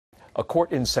A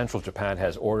court in central Japan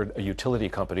has ordered a utility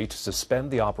company to suspend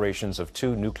the operations of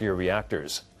 2 nuclear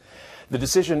reactors. The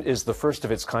decision is the first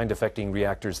of its kind affecting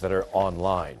reactors that are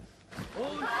online.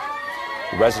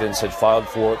 Residents had filed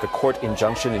for the court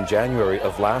injunction in January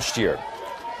of last year.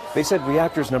 They said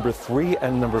reactors number 3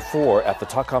 and number 4 at the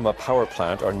Takahama power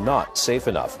plant are not safe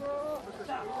enough.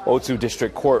 Otsu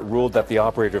District Court ruled that the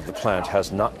operator of the plant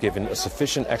has not given a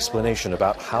sufficient explanation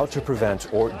about how to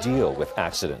prevent or deal with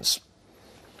accidents.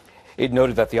 It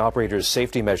noted that the operator's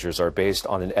safety measures are based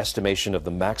on an estimation of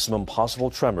the maximum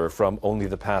possible tremor from only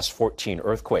the past 14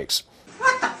 earthquakes.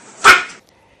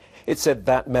 It said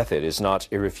that method is not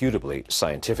irrefutably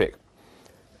scientific.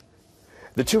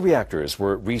 The 2 reactors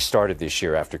were restarted this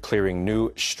year after clearing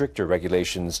new, stricter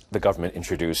regulations the government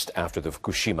introduced after the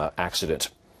Fukushima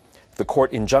accident. The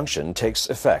court injunction takes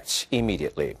effect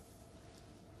immediately.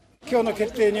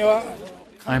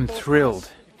 I'm thrilled.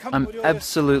 I'm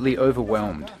absolutely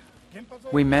overwhelmed.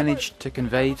 We managed to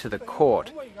convey to the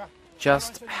court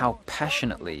just how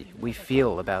passionately we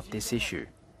feel about this issue.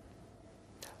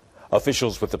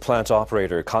 Officials with the plant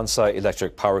operator Kansai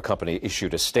Electric Power Company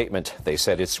issued a statement. They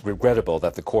said it's regrettable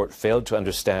that the court failed to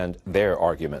understand their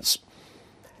arguments.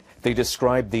 They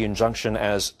described the injunction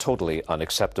as totally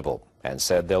unacceptable and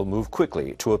said they'll move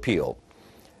quickly to appeal.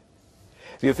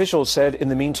 The officials said in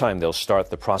the meantime they'll start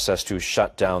the process to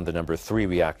shut down the number 3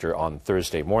 reactor on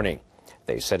Thursday morning.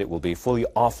 They said it will be fully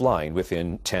offline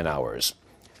within 10 hours.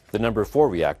 The number 4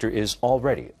 reactor is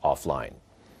already offline.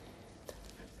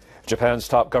 Japan's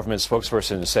top government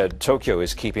spokesperson said Tokyo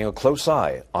is keeping a close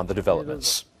eye on the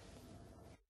developments.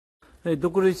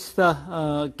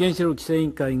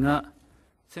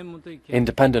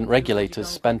 Independent regulators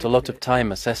spent a lot of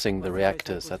time assessing the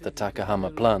reactors at the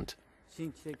Takahama plant.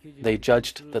 They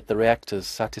judged that the reactors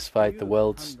satisfied the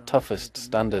world's toughest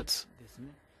standards.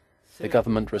 The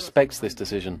government respects this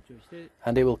decision,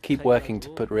 and it will keep working to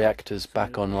put reactors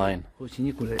back online.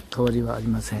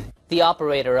 The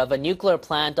operator of a nuclear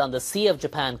plant on the Sea of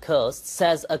Japan coast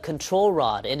says a control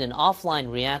rod in an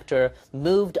offline reactor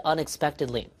moved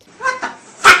unexpectedly.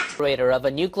 Operator of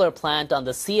a nuclear plant on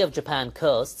the Sea of Japan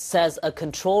coast says a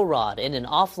control rod in an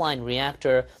offline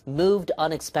reactor moved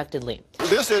unexpectedly.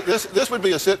 This would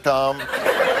be a sitcom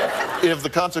if the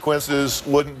consequences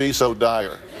wouldn't be so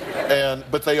dire.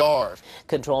 But they are.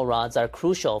 Control rods are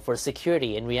crucial for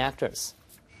security in reactors.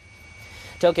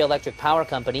 Tokyo Electric Power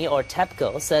Company, or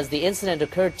TEPCO, says the incident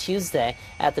occurred Tuesday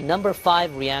at the number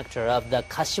 5 reactor of the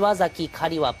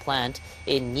Kashiwazaki-Kariwa plant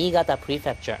in Niigata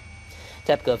Prefecture.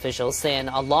 TEPCO officials say an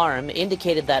alarm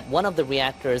indicated that one of the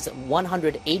reactor's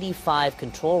 185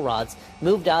 control rods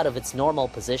moved out of its normal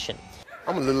position.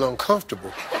 I'm a little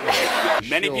uncomfortable.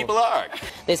 Many people are.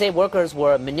 They say workers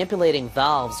were manipulating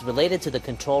valves related to the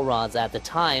control rods at the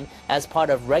time as part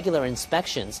of regular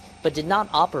inspections, but did not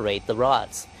operate the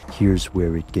rods. Here's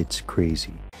where it gets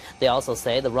crazy. They also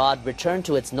say the rod returned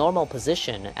to its normal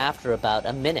position after about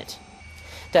a minute.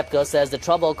 TEPCO says the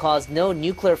trouble caused no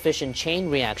nuclear fission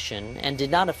chain reaction and did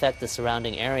not affect the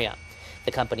surrounding area.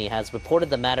 The company has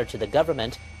reported the matter to the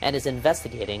government and is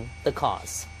investigating the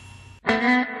cause.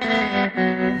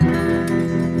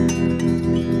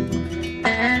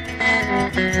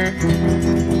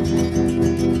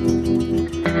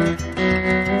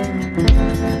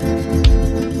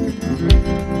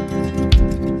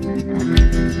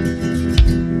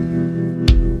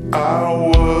 I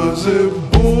was a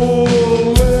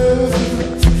bullet,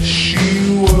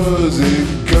 she was a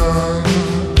gun.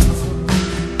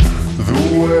 The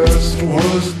West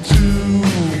was two,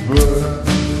 but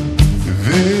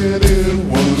then it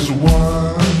was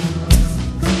one.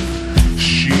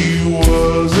 She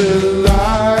was a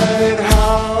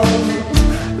lighthouse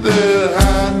that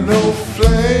had no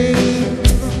flame.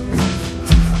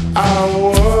 I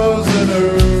was an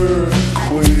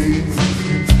earthquake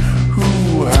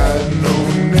who had no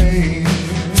name.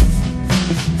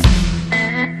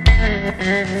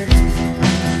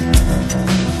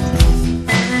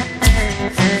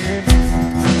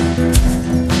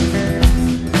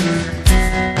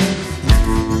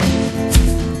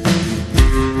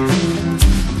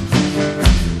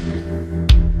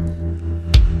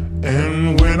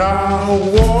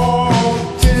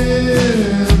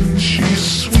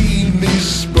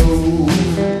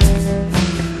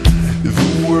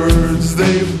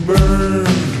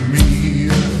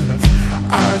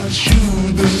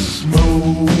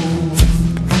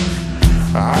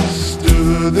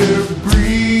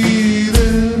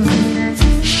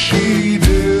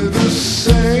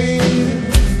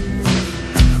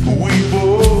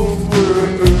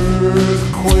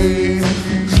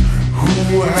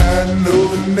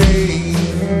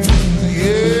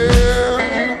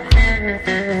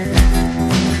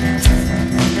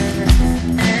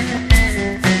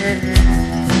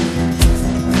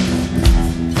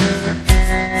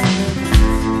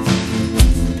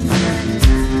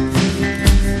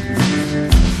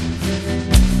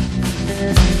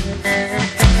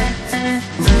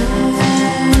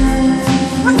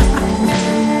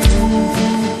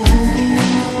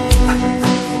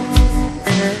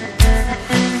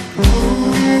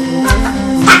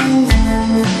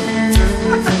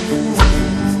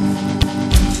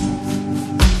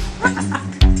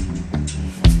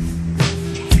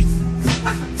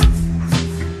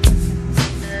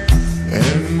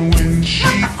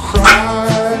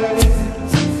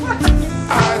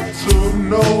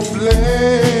 no flame.